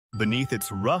Beneath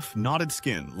its rough, knotted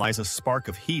skin lies a spark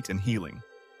of heat and healing.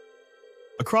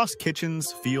 Across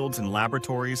kitchens, fields, and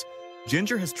laboratories,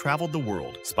 ginger has traveled the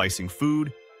world, spicing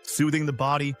food, soothing the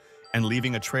body, and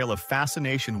leaving a trail of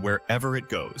fascination wherever it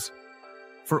goes.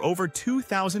 For over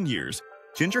 2,000 years,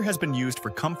 ginger has been used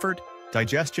for comfort,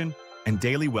 digestion, and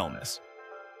daily wellness.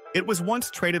 It was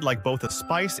once treated like both a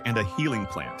spice and a healing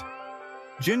plant.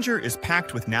 Ginger is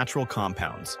packed with natural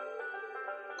compounds: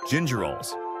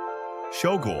 gingerols,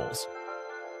 shogols,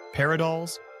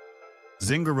 paradols,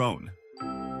 zingerone.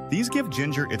 These give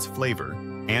ginger its flavor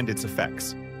and its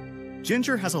effects.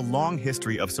 Ginger has a long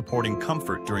history of supporting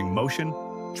comfort during motion,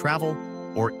 travel,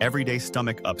 or everyday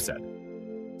stomach upset.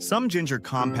 Some ginger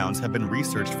compounds have been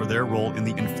researched for their role in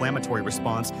the inflammatory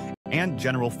response and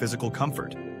general physical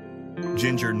comfort.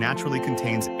 Ginger naturally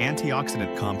contains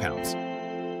antioxidant compounds.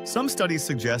 Some studies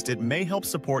suggest it may help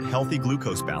support healthy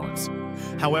glucose balance.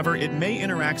 However, it may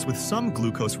interact with some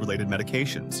glucose-related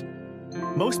medications.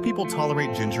 Most people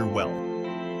tolerate ginger well,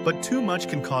 but too much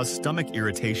can cause stomach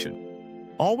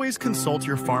irritation. Always consult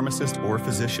your pharmacist or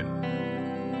physician.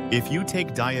 If you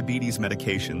take diabetes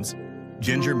medications,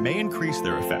 ginger may increase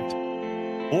their effect.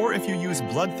 Or if you use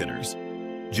blood thinners,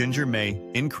 ginger may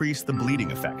increase the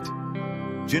bleeding effect.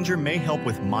 Ginger may help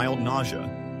with mild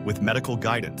nausea. With medical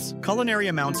guidance, culinary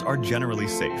amounts are generally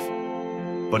safe.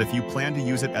 But if you plan to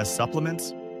use it as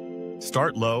supplements,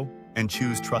 start low and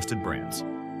choose trusted brands.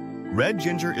 Red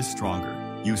ginger is stronger.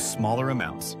 Use smaller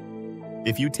amounts.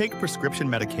 If you take prescription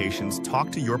medications,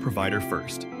 talk to your provider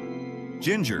first.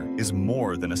 Ginger is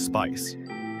more than a spice.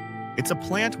 It's a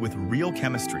plant with real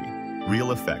chemistry,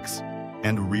 real effects,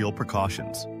 and real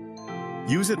precautions.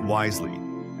 Use it wisely.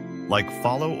 Like,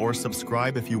 follow, or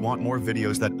subscribe if you want more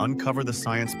videos that uncover the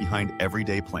science behind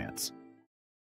everyday plants.